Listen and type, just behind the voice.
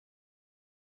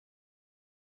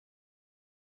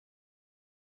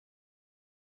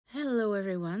Hello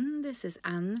everyone, this is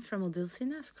Anne from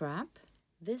Odulcina Scrap.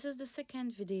 This is the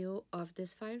second video of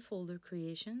this file folder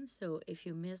creation, so if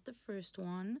you missed the first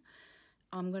one,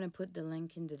 I'm gonna put the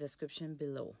link in the description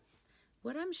below.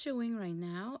 What I'm showing right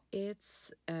now,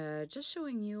 it's just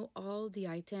showing you all the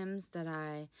items that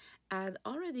I had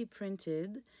already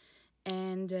printed,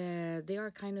 and they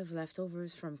are kind of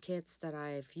leftovers from kits that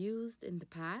I've used in the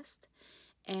past,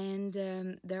 and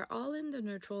they're all in the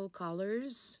neutral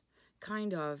colors.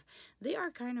 They are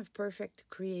kind of perfect to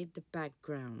create the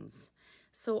backgrounds.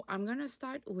 So I'm gonna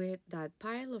start with that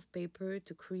pile of paper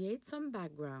to create some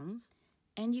backgrounds,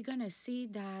 and you're gonna see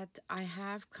that I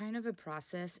have kind of a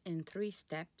process in 3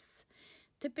 steps.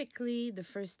 Typically the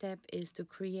first step is to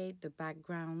create the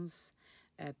backgrounds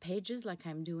pages like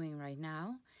I'm doing right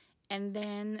now, and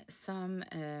then some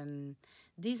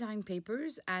design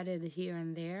papers added here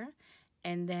and there,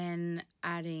 and then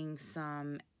adding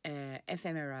some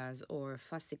ephemeras or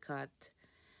fussy cut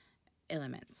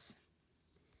elements.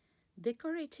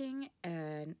 Decorating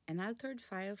an altered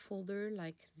file folder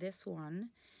like this one,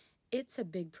 it's a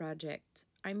big project.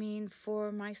 I mean,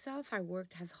 for myself, I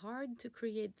worked as hard to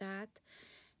create that,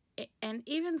 and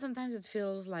even sometimes it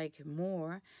feels like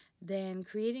more than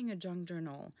creating a junk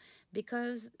journal,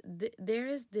 because there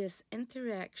is this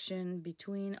interaction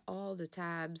between all the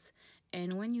tabs,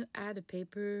 and when you add a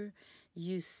paper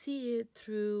you see it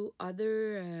through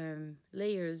other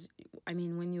layers. I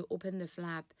mean, when you open the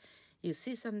flap you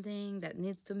see something that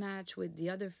needs to match with the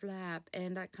other flap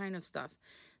and that kind of stuff,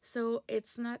 so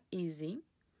it's not easy.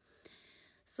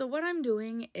 So what I'm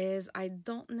doing is I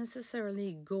don't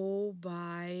necessarily go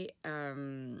by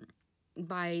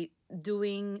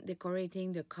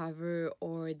decorating the cover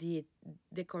or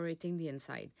decorating the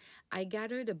inside. I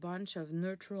gathered a bunch of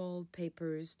neutral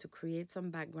papers to create some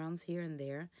backgrounds here and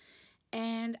there,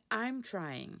 and I'm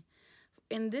trying.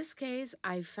 In this case,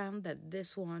 I found that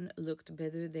this one looked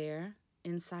better there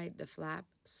inside the flap,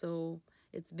 so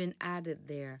it's been added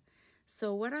there.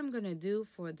 So what I'm gonna do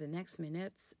for the next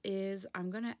minutes is I'm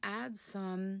gonna add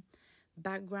some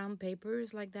background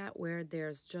papers like that where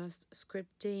there's just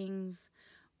scriptings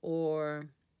or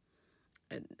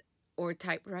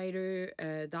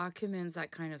typewriter documents,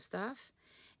 that kind of stuff,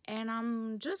 and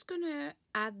I'm just gonna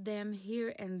add them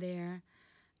here and there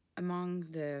among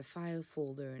the file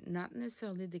folder, not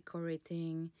necessarily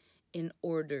decorating in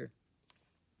order.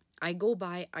 I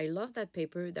love that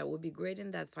paper, that would be great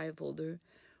in that file folder.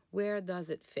 Where does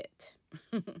it fit?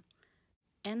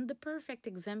 And the perfect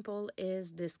example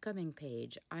is this coming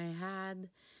page. I had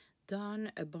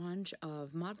done a bunch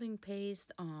of modeling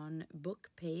paste on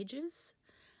book pages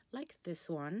like this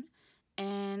one,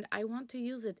 and I want to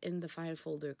use it in the file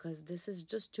folder because this is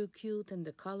just too cute and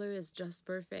the color is just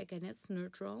perfect and it's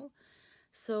neutral.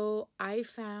 So I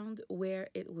found where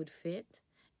it would fit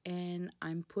and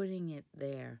I'm putting it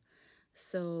there.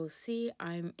 So see,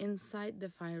 I'm inside the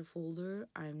file folder.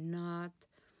 I'm not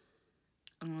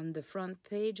on the front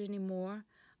page anymore.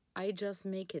 I just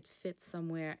make it fit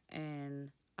somewhere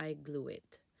and I glue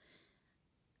it.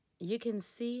 You can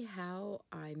see how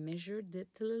I measured it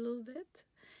a little bit.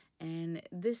 And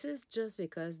this is just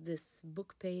because this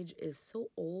book page is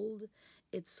so old,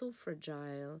 it's so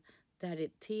fragile that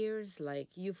it tears,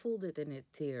 like you fold it and it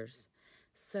tears.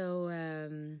 So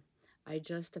I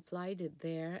just applied it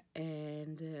there,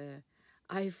 and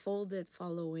I folded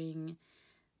following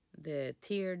the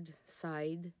tiered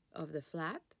side of the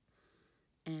flap,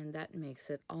 and that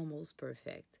makes it almost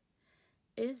perfect.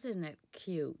 Isn't it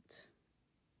cute?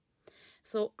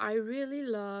 So I really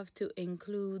love to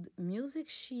include music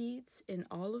sheets in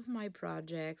all of my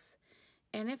projects,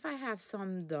 and if I have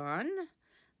some done,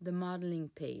 the modeling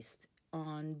paste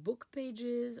on book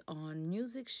pages, on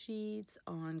music sheets,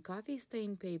 on coffee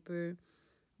stain paper.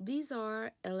 These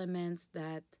are elements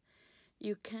that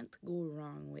you can't go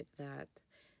wrong with that.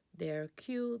 They're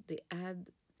cute, they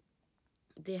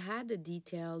had a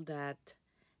detail that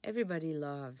everybody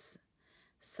loves.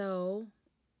 So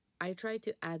I try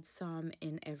to add some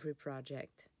in every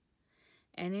project.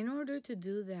 And in order to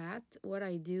do that, what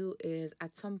I do is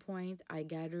at some point I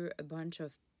gather a bunch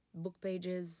of book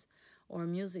pages or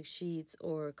music sheets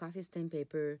or coffee stain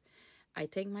paper. I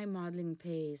take my modeling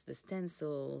paste, the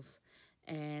stencils,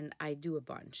 and I do a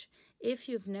bunch. If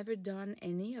you've never done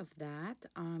any of that,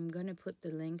 I'm gonna put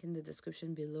the link in the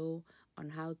description below on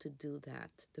how to do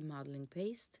that, the modeling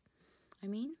paste, I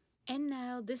mean. And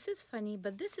now, this is funny,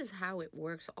 but this is how it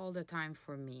works all the time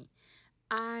for me.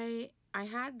 I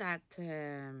had that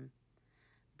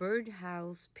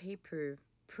birdhouse paper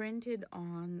printed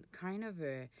on kind of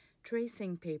a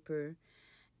tracing paper,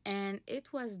 and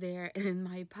it was there in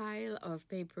my pile of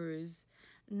papers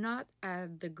not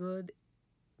at the good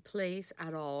place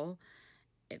at all.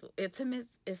 It's a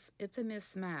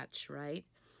mismatch, right?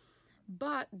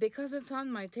 But because it's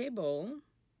on my table,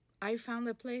 I found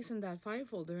a place in that file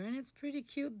folder and it's pretty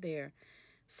cute there.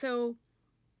 So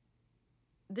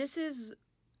this is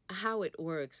how it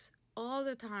works. All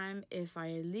the time, if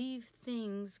I leave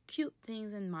things, cute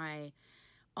things in my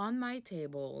on my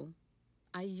table,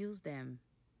 I use them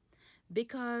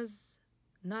because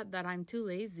not that I'm too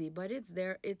lazy, but it's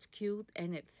there, it's cute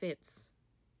and it fits.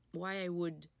 Why I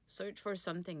would search for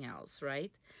something else,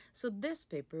 right? So this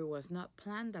paper was not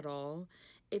planned at all.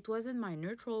 It was in my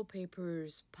neutral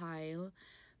papers pile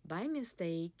by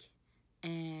mistake.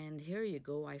 And here you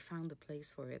go, I found a place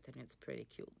for it and it's pretty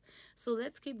cute. So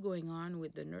let's keep going on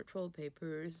with the neutral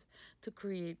papers to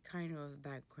create kind of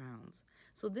backgrounds.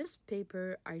 So this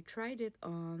paper, I tried it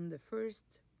on the first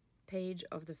page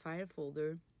of the file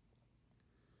folder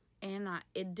and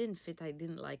it didn't fit, I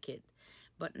didn't like it.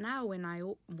 But now when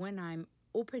I'm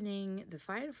opening the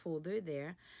file folder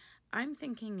there, I'm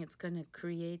thinking it's gonna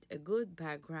create a good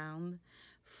background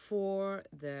for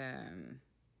the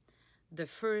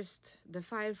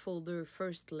file folder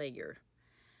first layer.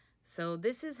 So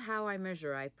this is how I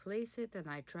measure. I place it and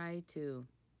I try to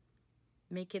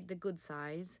make it the good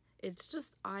size. It's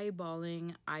just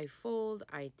eyeballing. I fold,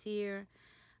 I tear,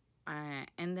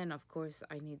 and then of course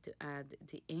I need to add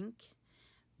the ink.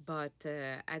 But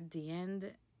at the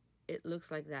end, it looks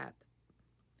like that.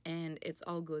 And it's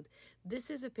all good. This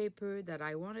is a paper that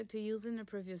I wanted to use in a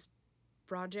previous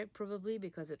project probably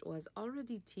because it was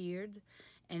already tiered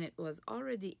and it was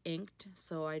already inked,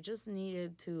 so I just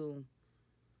needed to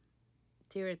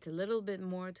tear it a little bit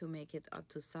more to make it up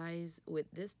to size with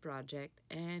this project,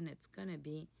 and it's gonna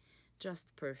be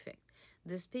just perfect.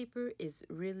 This paper is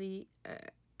really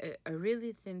a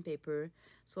really thin paper,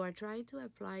 so I try to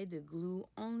apply the glue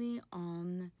only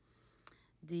on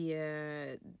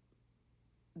the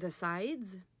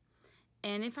sides.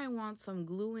 And if I want some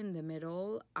glue in the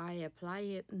middle, I apply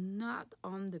it not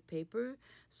on the paper,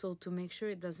 so to make sure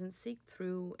it doesn't seep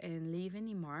through and leave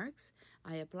any marks,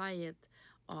 I apply it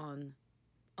on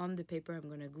the paper I'm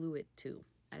going to glue it to,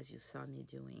 as you saw me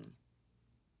doing.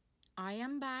 I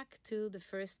am back to the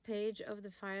first page of the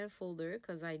file folder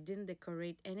because I didn't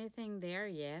decorate anything there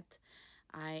yet.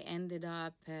 I ended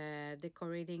up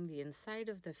decorating the inside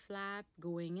of the flap,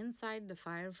 going inside the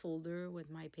file folder with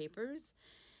my papers.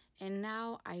 And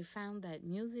now I found that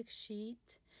music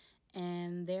sheet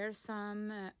and there's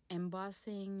some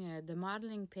embossing, the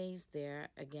modeling paste there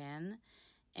again.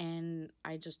 And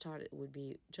I just thought it would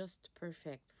be just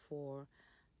perfect for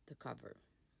the cover,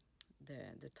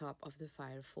 the top of the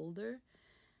file folder.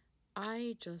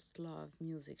 I just love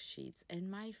music sheets,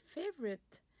 and my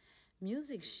favorite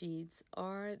music sheets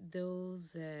are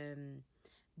those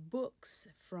books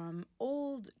from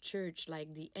old church,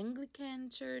 like the Anglican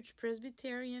church,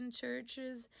 Presbyterian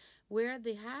churches, where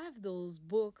they have those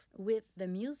books with the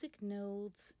music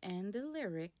notes and the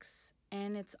lyrics,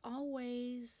 and it's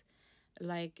always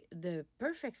like the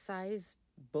perfect size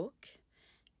book,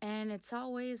 and it's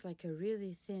always like a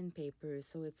really thin paper,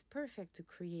 so it's perfect to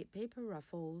create paper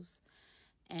ruffles,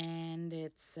 and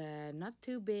it's not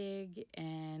too big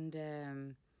and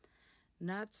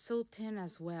not so thin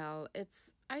as well.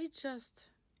 I just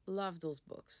love those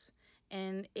books.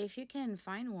 And if you can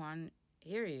find one,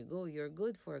 here you go. You're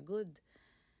good for a good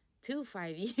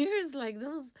 5 years. Like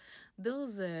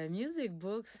those music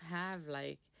books have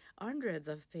like hundreds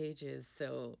of pages,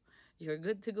 so you're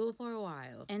good to go for a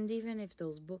while. And even if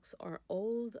those books are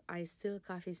old, I still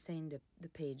coffee stain the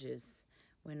pages.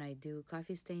 When I do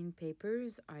coffee stain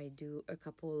papers, I do a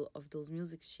couple of those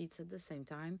music sheets at the same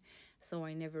time, so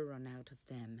I never run out of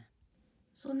them.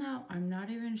 So now I'm not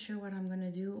even sure what I'm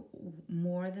gonna do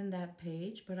more than that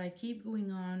page, but I keep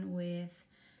going on with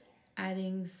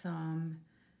adding some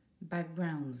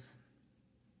backgrounds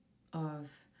of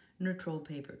neutral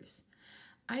papers.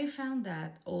 I found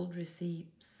that old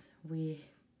receipts,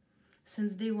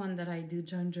 since day one that I do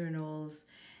junk journals,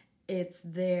 it's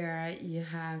there. You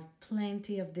have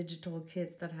plenty of digital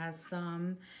kits that has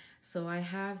some. So I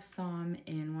have some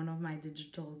in one of my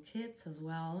digital kits as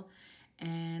well.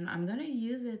 And I'm gonna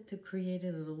use it to create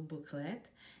a little booklet.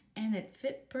 And it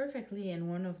fit perfectly in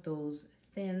one of those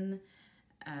thin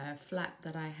flap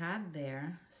that I had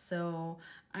there. So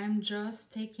I'm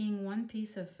just taking one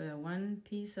piece of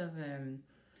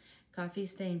coffee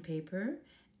stain paper,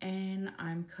 and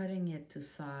I'm cutting it to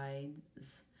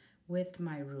size with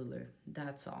my ruler.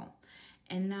 That's all.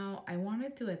 And now I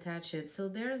wanted to attach it. So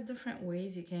there's different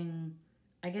ways you can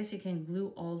I guess you can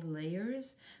glue all the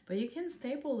layers, but you can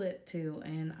staple it too,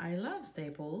 and I love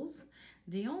staples.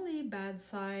 The only bad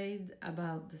side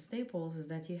about the staples is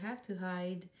that you have to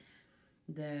hide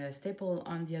the staple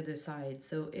on the other side.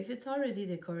 So if it's already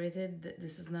decorated,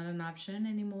 this is not an option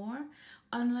anymore,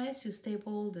 unless you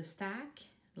staple the stack,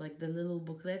 like the little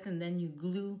booklet, and then you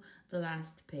glue the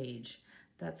last page.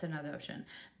 That's another option.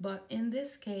 But in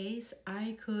this case,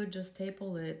 I could just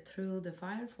staple it through the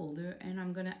file folder, and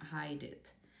I'm gonna hide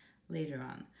it later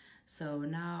on. So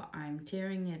now I'm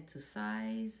tearing it to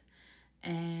size,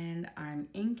 and I'm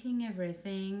inking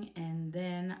everything, and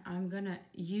then I'm gonna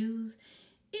use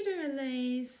either a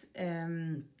lace,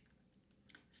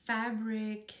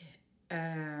 fabric,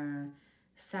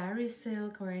 sari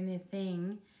silk, or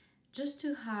anything, just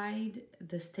to hide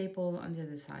the staple on the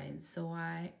other side. So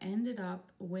I ended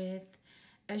up with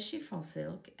a chiffon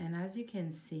silk, and as you can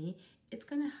see, it's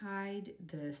gonna hide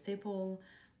the staple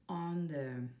on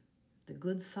the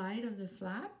good side of the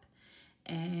flap,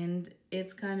 and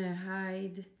it's gonna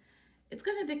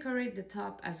decorate the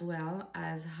top as well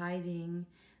as hiding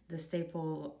the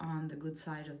staple on the good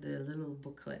side of the little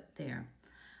booklet there.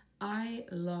 I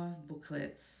love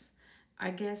booklets. I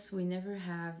guess we never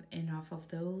have enough of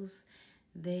those.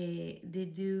 They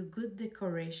do good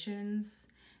decorations,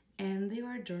 and they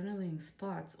are journaling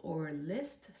spots or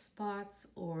list spots,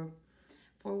 or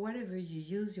for whatever you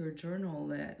use your journal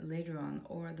later on,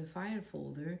 or the file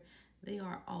folder. They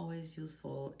are always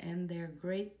useful, and they're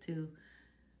great to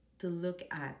look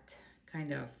at,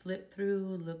 kind of flip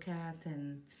through, look at,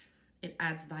 and it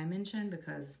adds dimension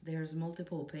because there's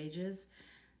multiple pages.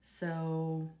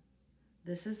 So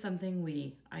this is something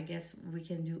I guess we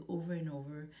can do over and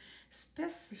over,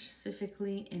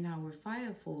 specifically in our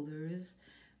file folders,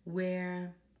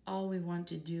 where all we want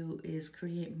to do is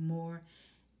create more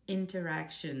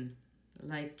interaction,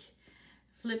 like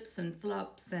flips and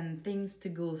flops and things to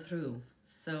go through.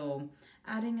 So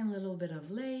adding a little bit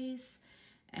of lace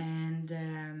and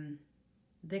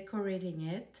decorating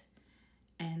it,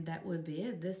 and that will be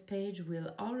it. This page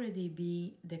will already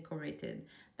be decorated.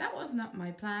 That was not my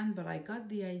plan, but I got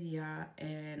the idea,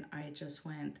 and I just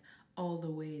went all the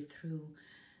way through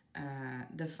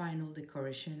the final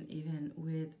decoration, even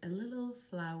with a little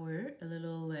flower, a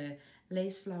little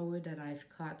lace flower that I've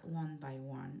cut one by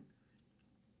one.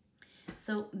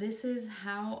 So this is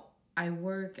how I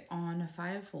work on a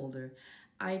file folder.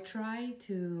 I try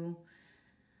to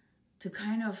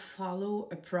kind of follow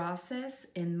a process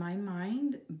in my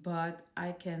mind, but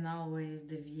I can always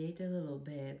deviate a little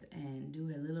bit and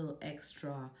do a little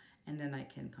extra, and then I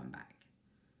can come back.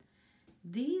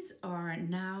 These are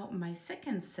now my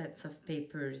second sets of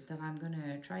papers that I'm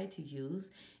gonna try to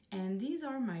use, and these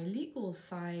are my legal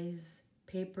size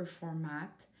paper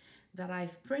format that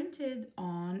I've printed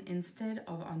on. Instead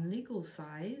of on legal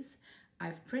size,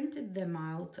 I've printed them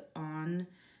out on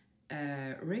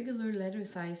regular letter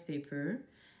size paper,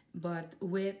 but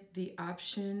with the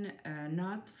option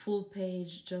not full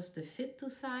page, just the fit to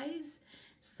size.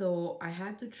 So I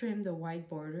had to trim the white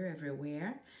border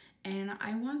everywhere, and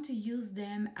I want to use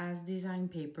them as design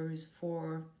papers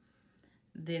for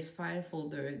this file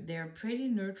folder. They're pretty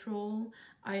neutral.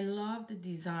 I love the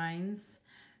designs,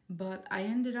 but I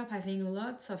ended up having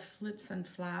lots of flips and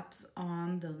flaps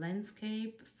on the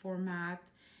landscape format,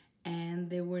 and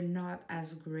they were not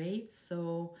as great.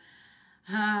 So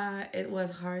it was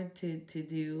hard to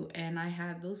do, and I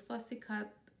had those fussy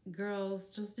cut girls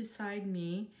just beside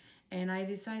me, and I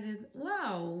decided,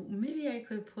 wow, maybe I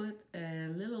could put a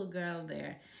little girl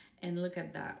there. And look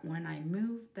at that. When I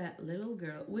moved that little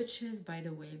girl, which is, by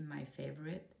the way, my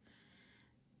favorite,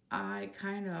 I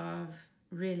kind of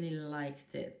really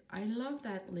liked it. I love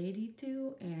that lady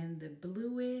too, and the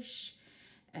bluish,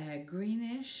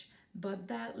 greenish, but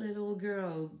that little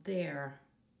girl there.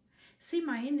 See,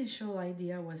 my initial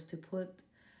idea was to put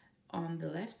on the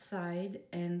left side,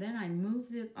 and then I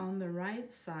moved it on the right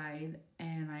side,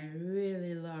 and I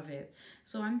really love it.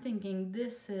 So I'm thinking,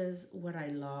 this is what I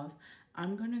love.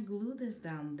 I'm gonna glue this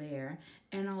down there,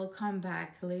 and I'll come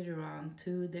back later on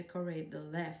to decorate the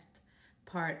left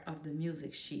part of the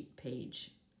music sheet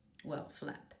page, well,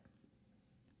 flap.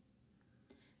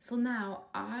 So now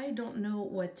I don't know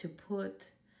what to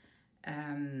put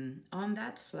on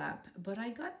that flap, but I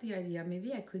got the idea.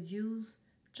 Maybe I could use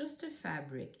just a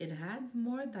fabric. It adds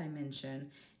more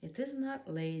dimension. It is not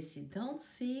lace. You don't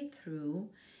see through,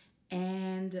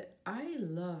 and I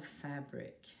love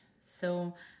fabric.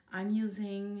 So I'm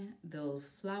using those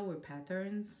flower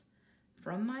patterns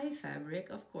from my fabric.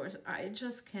 Of course, I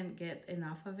just can't get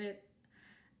enough of it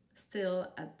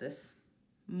still at this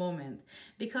moment,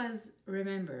 because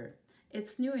remember,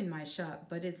 It's new in my shop,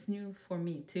 but it's new for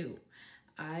me too.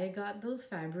 I got those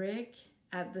fabric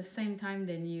at the same time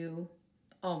than you,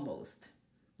 almost.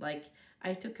 Like,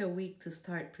 I took a week to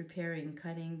start preparing,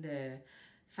 cutting the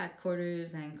fat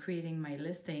quarters and creating my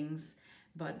listings.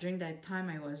 But during that time,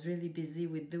 I was really busy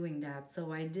with doing that,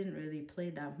 so I didn't really play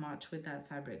that much with that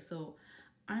fabric. So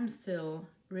I'm still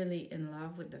really in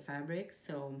love with the fabric,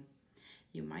 so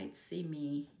you might see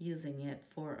me using it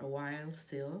for a while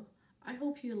still. I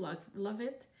hope you love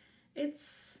it.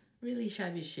 It's really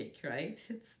shabby chic, right?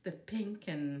 It's the pink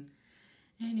and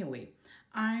anyway.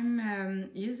 I'm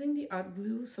using the hot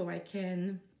glue so I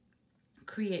can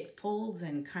create folds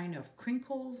and kind of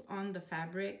crinkles on the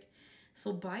fabric.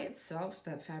 So by itself,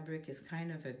 that fabric is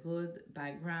kind of a good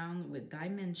background with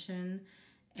dimension,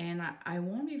 and I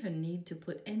won't even need to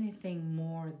put anything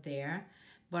more there,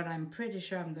 but I'm pretty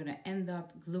sure I'm going to end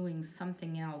up gluing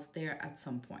something else there at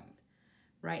some point.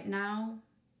 Right now,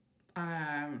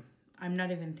 I'm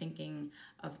not even thinking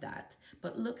of that.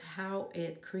 But look how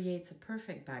it creates a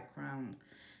perfect background.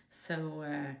 So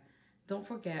don't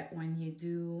forget, when you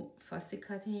do fussy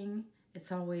cutting,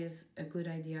 it's always a good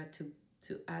idea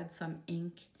to add some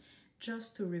ink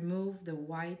just to remove the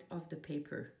white of the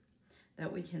paper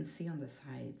that we can see on the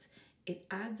sides. It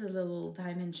adds a little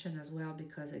dimension as well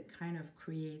because it kind of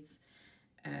creates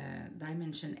a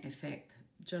dimension effect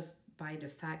just by the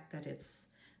fact that it's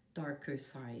darker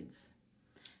sides.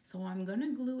 So I'm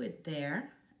gonna glue it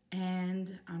there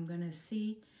and I'm gonna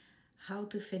see how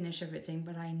to finish everything,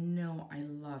 but I know I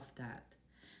love that.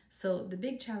 So the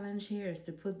big challenge here is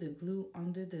to put the glue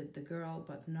under the girl,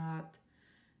 but not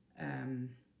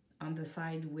on the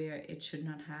side where it should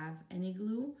not have any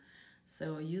glue.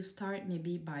 So you start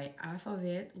maybe by half of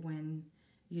it when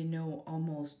you know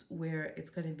almost where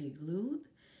it's gonna be glued.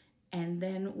 And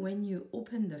then when you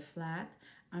open the flat,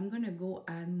 I'm gonna go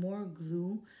add more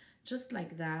glue just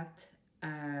like that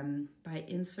by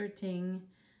inserting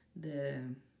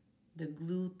the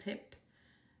glue tip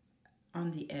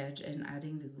on the edge and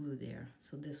adding the glue there.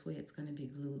 So this way it's gonna be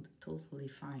glued totally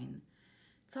fine.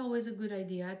 It's always a good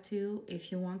idea too, if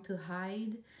you want to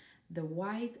hide the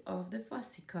white of the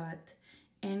fussy cut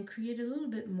and create a little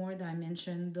bit more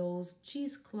dimension, those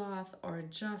cheesecloth are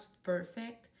just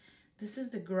perfect. This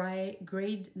is the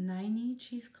grade 90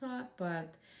 cheesecloth,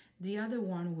 but the other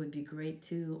one would be great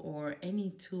too, or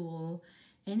any tulle,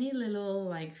 any little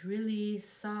like really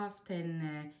soft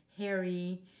and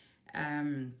hairy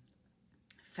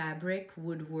fabric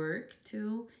would work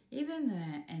too. Even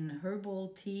an herbal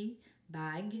tea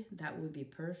bag, that would be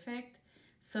perfect.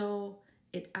 So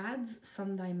it adds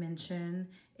some dimension.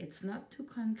 It's not too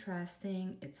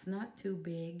contrasting. It's not too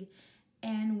big.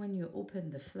 And when you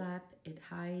open the flap, it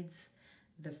hides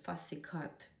the fussy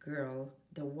cut girl,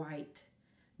 the white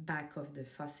back of the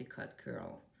fussy cut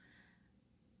girl.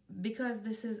 Because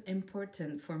this is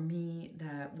important for me,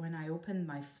 that when I open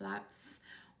my flaps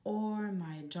or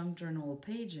my junk journal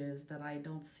pages, that I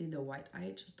don't see the white. I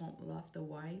just don't love the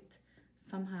white.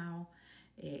 Somehow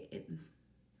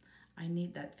I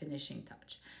need that finishing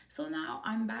touch. So now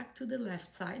I'm back to the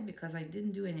left side because I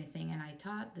didn't do anything and I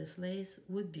thought this lace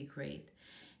would be great.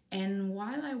 And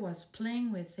while I was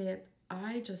playing with it,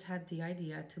 I just had the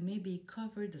idea to maybe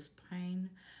cover the spine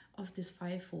of this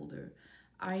 5-folder.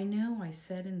 I know I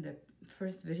said in the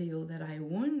first video that I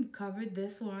wouldn't cover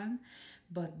this one,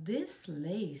 but this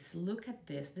lace, look at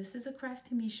this. This is a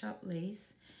Crafty Me Shop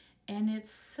lace, and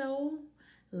it's so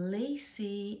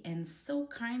lacy and so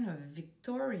kind of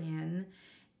Victorian,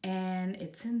 and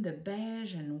it's in the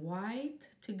beige and white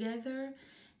together,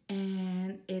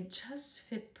 and it just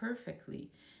fit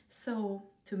perfectly. So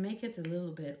to make it a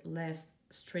little bit less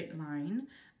straight line,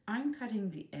 I'm cutting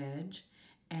the edge,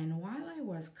 and while I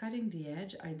was cutting the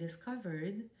edge, I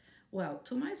discovered, well,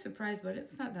 to my surprise, but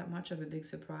it's not that much of a big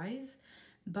surprise,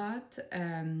 but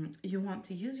you want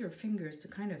to use your fingers to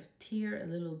kind of tear a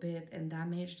little bit and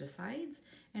damage the sides.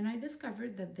 And I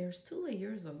discovered that there's 2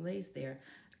 layers of lace there,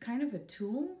 kind of a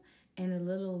tulle and a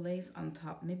little lace on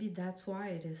top. Maybe that's why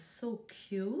it is so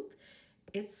cute.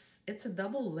 It's a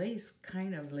double lace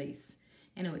kind of lace.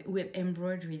 Anyway, with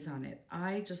embroideries on it.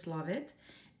 I just love it.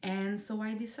 And so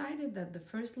I decided that the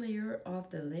first layer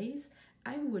of the lace,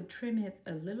 I would trim it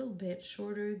a little bit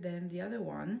shorter than the other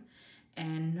one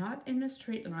and not in a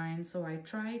straight line. So I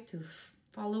tried to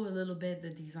follow a little bit the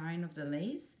design of the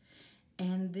lace,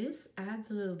 and this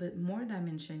adds a little bit more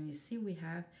dimension. You see we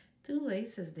have 2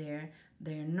 laces there.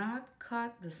 They're not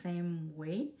cut the same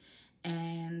way,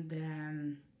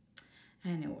 and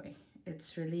anyway,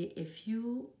 it's really, if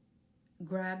you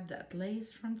grab that lace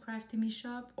from Crafty Me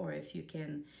Shop, or if you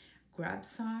can grab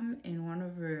some in one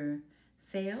of her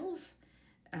sales,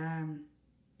 Um,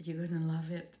 you're gonna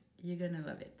love it. You're gonna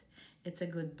love it. It's a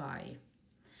good buy.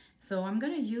 So I'm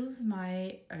gonna use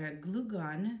my glue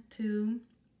gun to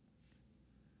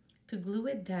glue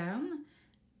it down.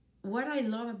 What I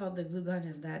love about the glue gun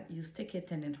is that you stick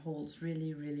it and it holds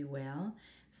really, really well.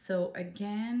 So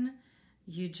again,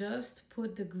 you just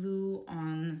put the glue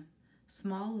on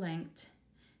small length,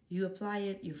 you apply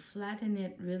it, you flatten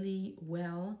it really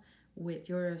well with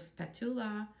your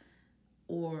spatula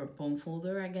or bone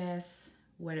folder, I guess,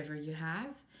 whatever you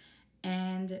have,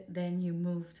 and then you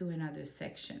move to another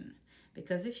section.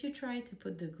 Because if you try to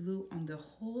put the glue on the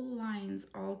whole lines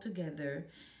all together,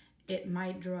 it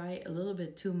might dry a little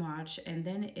bit too much and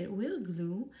then it will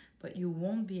glue, but you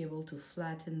won't be able to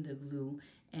flatten the glue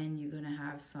and you're gonna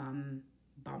have some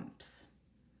bumps.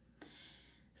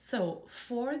 So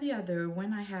for the other,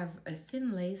 when I have a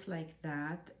thin lace like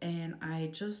that and I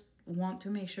just want to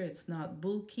make sure it's not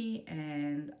bulky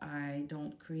and I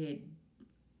don't create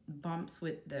bumps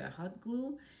with the hot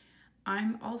glue,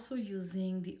 I'm also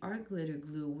using the art glitter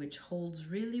glue, which holds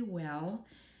really well,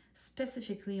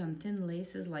 specifically on thin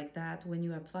laces like that when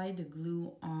you apply the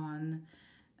glue on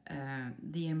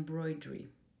the embroidery.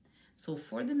 So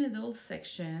for the middle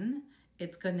section,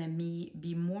 it's gonna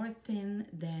be more thin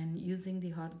than using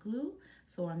the hot glue.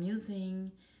 So I'm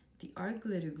using the art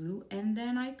glitter glue and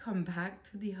then I come back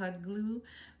to the hot glue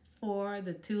for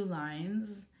the two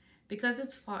lines because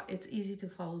it's easy to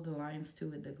follow the lines too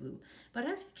with the glue. But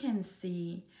as you can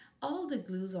see, all the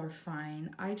glues are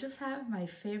fine. I just have my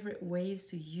favorite ways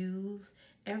to use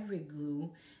every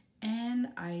glue and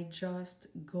I just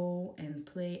go and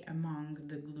play among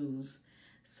the glues.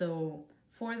 So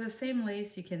for the same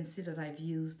lace, you can see that I've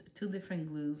used two different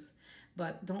glues,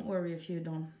 but don't worry if you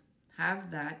don't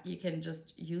have that, you can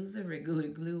just use a regular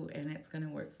glue and it's gonna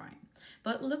work fine.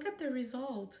 But look at the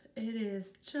result. It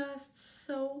is just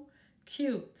so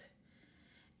cute.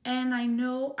 And I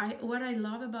know, what I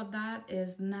love about that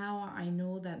is now I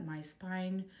know that my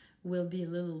spine will be a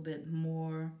little bit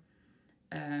more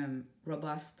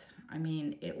robust. I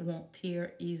mean, it won't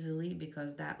tear easily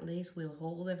because that lace will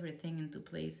hold everything into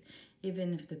place,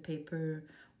 even if the paper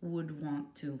would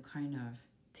want to kind of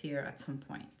tear at some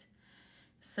point.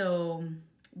 So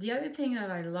the other thing that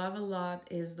I love a lot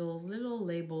is those little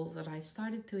labels that I've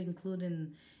started to include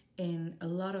in a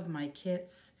lot of my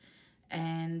kits.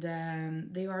 And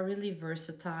they are really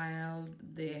versatile.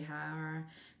 They are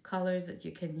colors that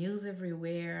you can use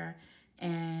everywhere.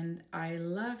 And I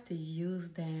love to use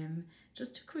them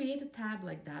just to create a tab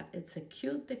like that. It's a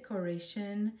cute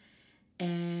decoration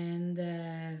and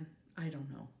I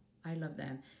don't know. I love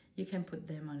them. You can put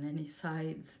them on any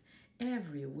sides,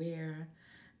 everywhere,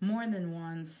 more than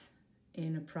once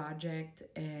in a project.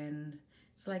 And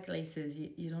it's like laces.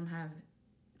 You don't have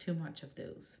too much of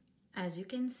those. As you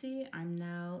can see, I'm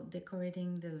now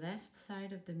decorating the left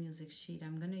side of the music sheet.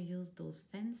 I'm gonna use those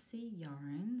fancy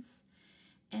yarns.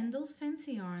 And those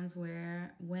fancy yarns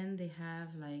where when they have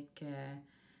like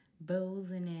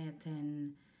bows in it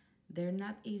and they're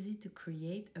not easy to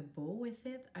create a bow with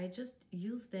it, I just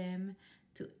use them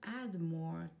to add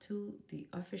more to the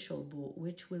official bow,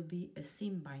 which will be a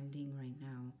seam binding right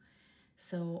now.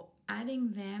 So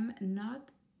adding them not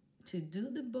to do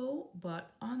the bow,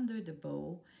 but under the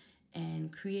bow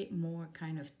and create more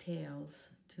kind of tails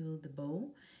to the bow.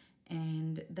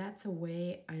 And that's a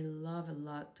way I love a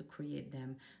lot to create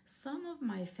them. Some of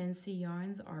my fancy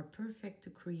yarns are perfect to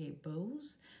create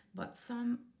bows, but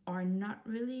some are not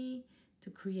really to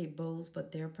create bows,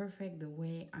 but they're perfect the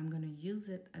way I'm gonna use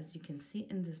it, as you can see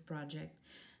in this project,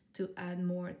 to add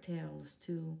more tails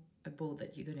to a bow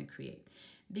that you're gonna create.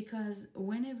 Because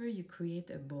whenever you create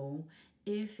a bow,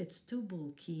 if it's too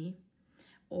bulky,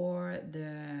 or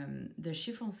the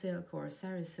chiffon silk or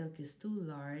saree silk is too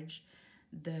large,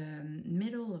 the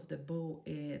middle of the bow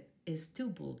is too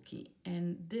bulky,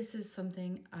 and this is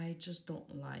something I just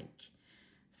don't like.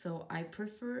 So I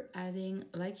prefer adding,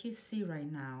 like you see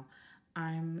right now,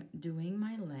 I'm doing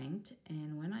my length,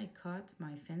 and when I cut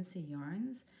my fancy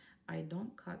yarns, I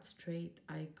don't cut straight.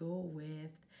 I go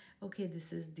with, okay,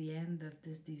 this is the end of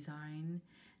this design,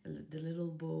 the little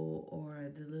bow or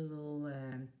the little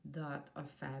dot of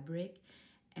fabric.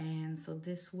 And so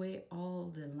this way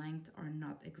all the lengths are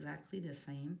not exactly the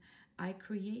same. I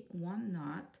create one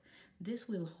knot. This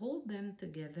will hold them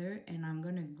together and I'm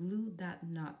gonna glue that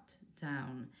knot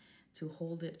down to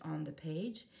hold it on the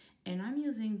page. And I'm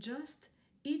using just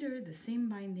either the seam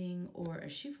binding or a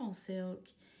chiffon silk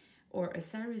or a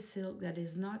saree silk that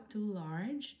is not too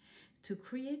large to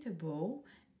create a bow.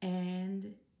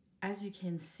 And as you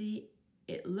can see,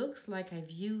 it looks like I've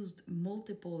used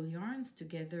multiple yarns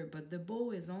together, but the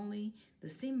bow is only the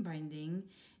seam binding,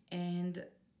 and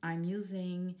I'm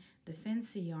using the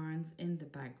fancy yarns in the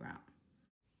background.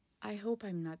 I hope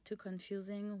I'm not too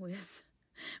confusing with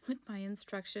with my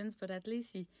instructions, but at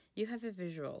least you have a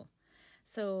visual.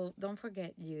 So don't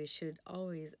forget, you should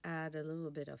always add a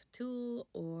little bit of tulle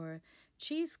or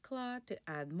cheesecloth to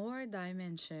add more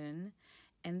dimension.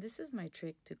 And this is my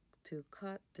trick to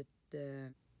cut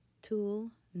the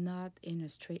tulle not in a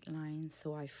straight line.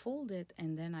 So I fold it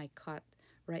and then I cut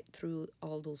right through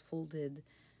all those folded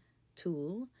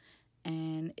tulle,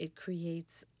 and it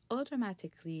creates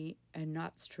automatically a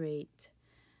not straight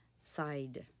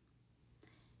side.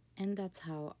 And that's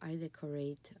how I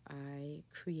decorate. I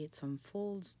create some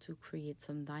folds to create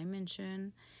some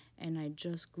dimension, and I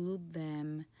just glued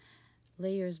them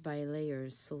layers by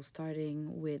layers. So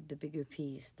starting with the bigger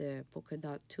piece, the polka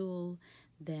dot tulle,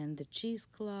 then the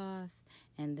cheesecloth,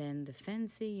 and then the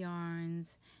fancy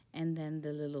yarns, and then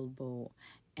the little bow.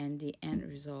 And the end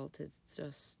result is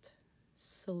just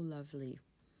so lovely.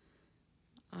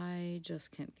 I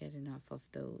just can't get enough of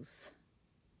those.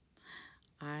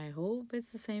 I hope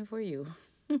it's the same for you.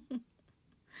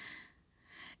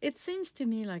 It seems to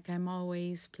me like I'm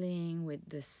always playing with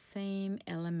the same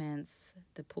elements: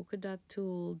 the polka dot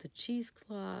tulle, the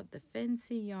cheesecloth, the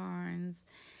fancy yarns,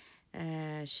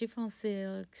 chiffon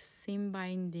silk, seam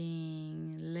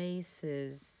binding,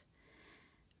 laces.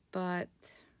 But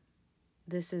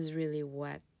this is really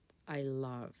what I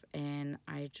love, and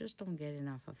I just don't get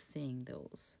enough of seeing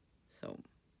those. So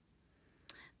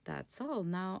that's all.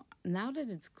 Now that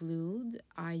it's glued,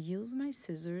 I use my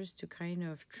scissors to kind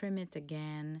of trim it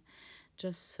again,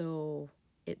 just so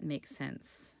it makes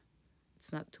sense.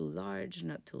 It's not too large,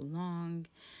 not too long,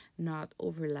 not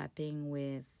overlapping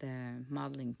with the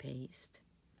modeling paste.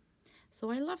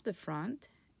 So I love the front,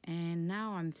 and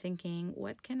now I'm thinking,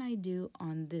 what can I do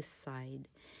on this side?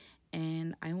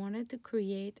 And I wanted to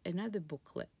create another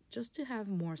booklet just to have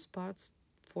more spots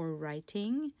for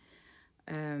writing,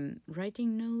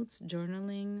 writing notes,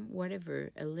 journaling,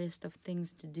 whatever, a list of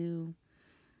things to do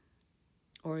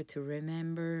or to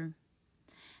remember.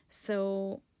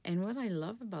 So, and what I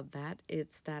love about that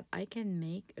is that I can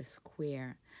make a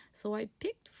square. So I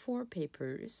picked 4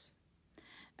 papers.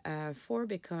 4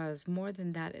 because more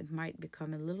than that it might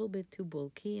become a little bit too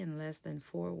bulky, and less than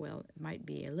 4, well, it might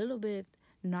be a little bit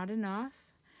not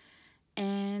enough.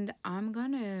 And I'm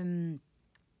gonna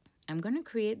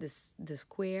create the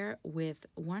square with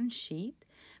 1 sheet,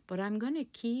 but I'm gonna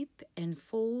keep and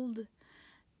fold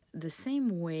the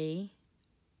same way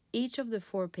each of the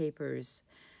 4 papers.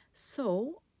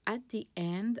 So at the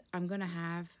end, I'm gonna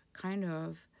have kind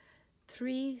of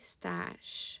 3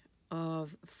 stash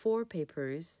of 4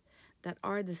 papers that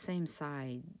are the same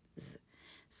size.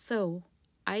 So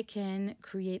I can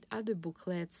create other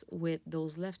booklets with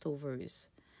those leftovers.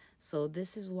 So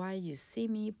this is why you see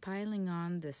me piling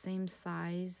on the same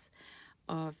size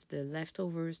of the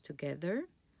leftovers together.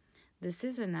 This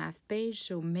is an half page,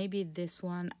 so maybe this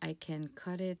one I can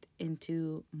cut it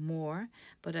into more,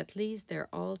 but at least they're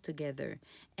all together.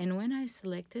 And when I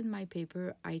selected my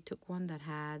paper, I took one that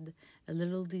had a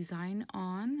little design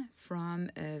on from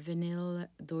a vinyl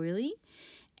doily,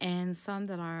 and some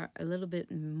that are a little bit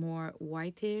more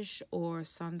whitish, or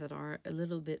some that are a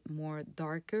little bit more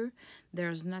darker.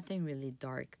 There's nothing really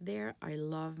dark there. I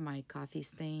love my coffee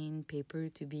stain paper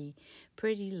to be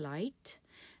pretty light.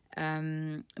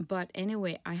 But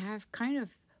anyway, I have kind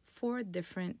of 4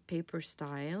 different paper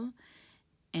style,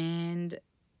 and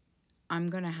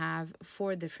I'm gonna have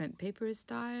 4 different paper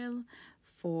style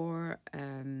for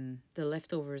the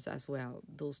leftovers as well.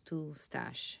 Those 2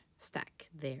 stack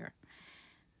there.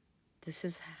 This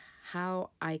is how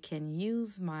I can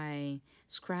use my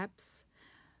scraps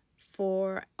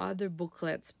for other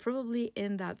booklets, probably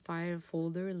in that file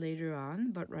folder later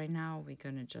on, but right now we're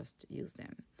gonna just use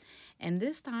them. And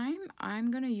this time I'm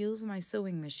gonna use my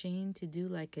sewing machine to do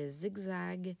like a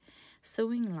zigzag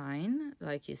sewing line,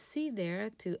 like you see there,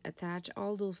 to attach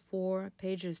all those 4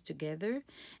 pages together.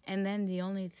 And then the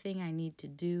only thing I need to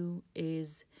do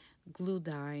is glue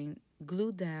down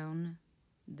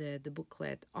the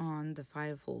booklet on the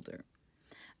file folder.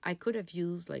 I could have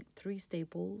used like 3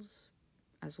 staples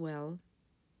as well.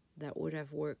 That would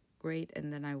have worked great,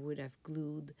 and then I would have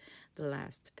glued the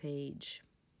last page.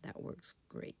 That works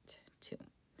great too.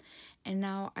 And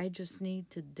now I just need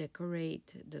to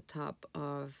decorate the top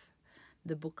of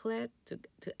the booklet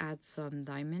to add some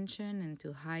dimension and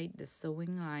to hide the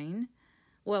sewing line.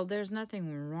 Well, there's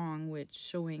nothing wrong with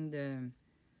showing the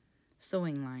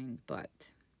sewing line,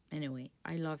 but anyway,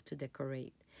 I love to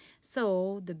decorate.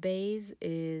 So the base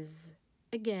is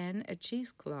again, a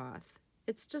cheesecloth.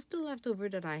 It's just the leftover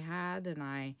that I had and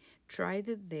I tried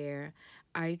it there.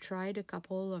 I tried a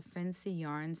couple of fancy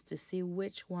yarns to see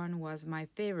which one was my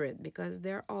favorite because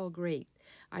they're all great.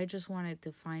 I just wanted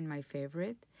to find my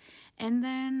favorite. And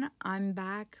then I'm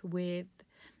back with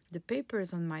the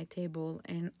papers on my table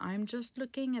and I'm just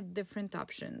looking at different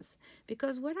options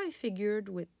because what I figured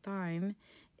with time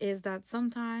is that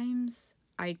sometimes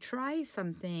I try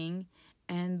something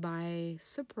and by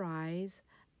surprise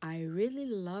I really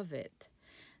love it.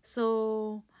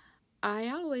 So I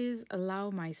always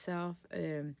allow myself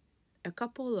a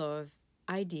couple of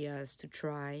ideas to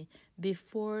try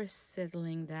before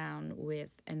settling down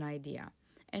with an idea.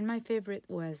 And my favorite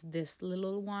was this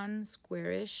little one,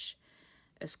 squarish,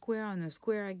 a square on a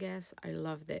square, I guess. I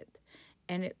loved it.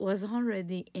 And it was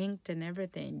already inked and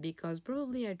everything because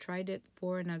probably I tried it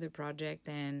for another project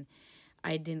and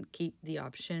I didn't keep the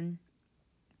option.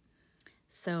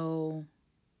 So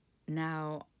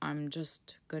now I'm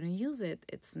just gonna use it.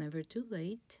 It's never too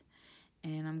late.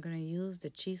 And I'm gonna use the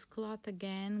cheesecloth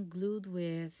again, glued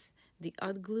with the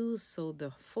hot glue so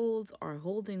the folds are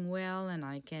holding well and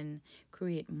I can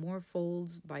create more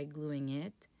folds by gluing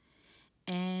it.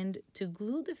 And to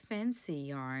glue the fancy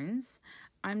yarns,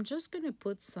 I'm just gonna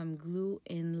put some glue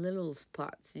in little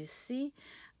spots. You see,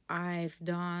 I've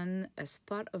done a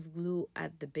spot of glue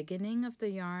at the beginning of the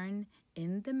yarn,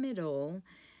 in the middle,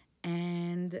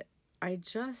 and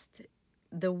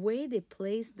the way they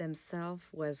placed themselves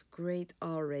was great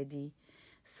already.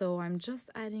 So I'm just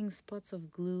adding spots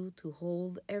of glue to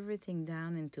hold everything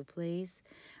down into place,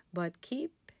 but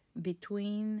keep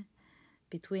between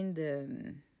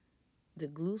the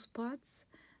glue spots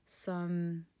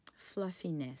some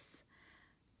fluffiness.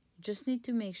 Just need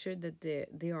to make sure that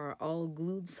they are all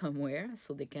glued somewhere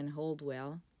so they can hold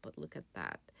well. But look at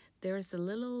that. There's a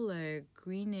little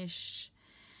greenish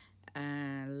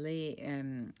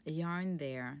yarn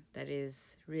there that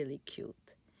is really cute.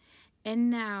 And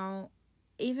now,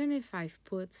 even if I've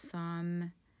put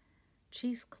some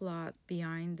cheesecloth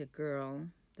behind the girl,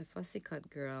 the fussy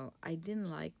cut girl, I didn't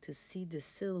like to see the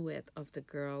silhouette of the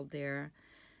girl there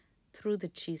through the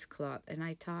cheesecloth, and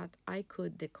I thought I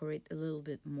could decorate a little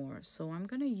bit more. So I'm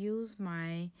gonna use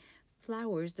my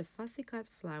flowers, the fussy cut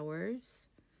flowers,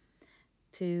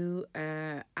 to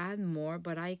add more,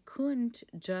 but I couldn't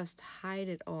just hide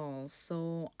it all.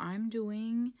 So I'm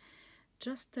doing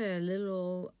just a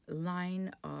little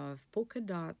line of polka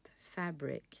dot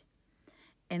fabric,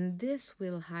 and this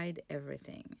will hide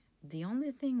everything. The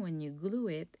only thing when you glue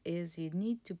it is you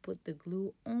need to put the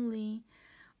glue only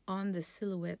on the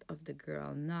silhouette of the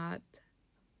girl, not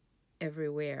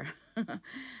everywhere.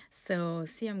 So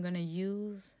see, I'm gonna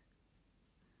use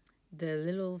the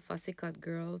little fussy cut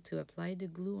girl to apply the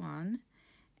glue on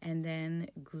and then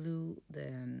glue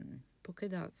the polka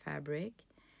dot fabric.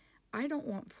 I don't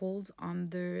want folds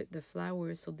under the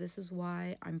flowers, so this is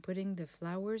why I'm putting the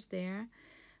flowers there.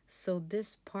 So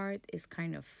this part is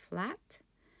kind of flat,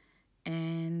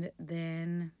 and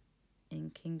then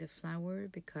inking the flower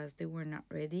because they were not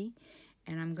ready.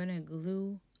 And I'm gonna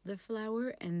glue the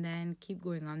flower and then keep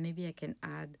going on. Maybe I can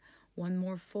add one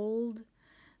more fold,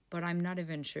 but I'm not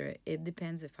even sure. It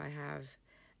depends if I have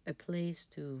a place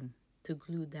to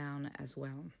glue down as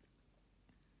well.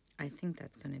 I think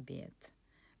that's gonna be it.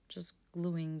 Just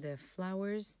gluing the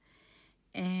flowers,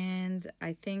 and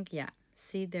I think, yeah,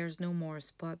 see, there's no more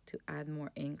spot to add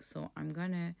more ink, so I'm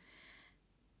gonna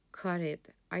cut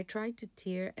it. I try to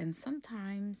tear, and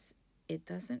sometimes it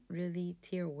doesn't really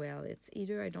tear well. It's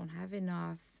either I don't have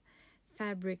enough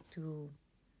fabric to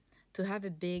have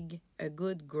a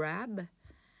good grab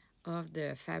of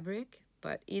the fabric,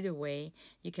 but either way,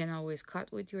 you can always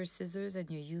cut with your scissors and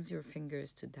you use your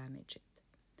fingers to damage it.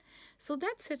 So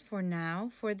that's it for now.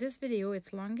 For this video,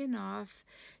 it's long enough.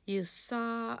 You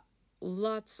saw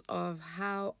lots of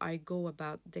how I go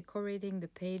about decorating the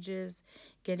pages,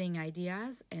 getting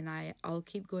ideas, and I'll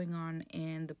keep going on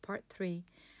in the part 3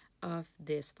 of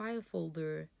this file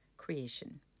folder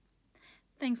creation.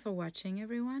 Thanks for watching,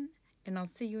 everyone, and I'll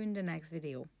see you in the next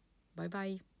video.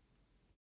 Bye-bye.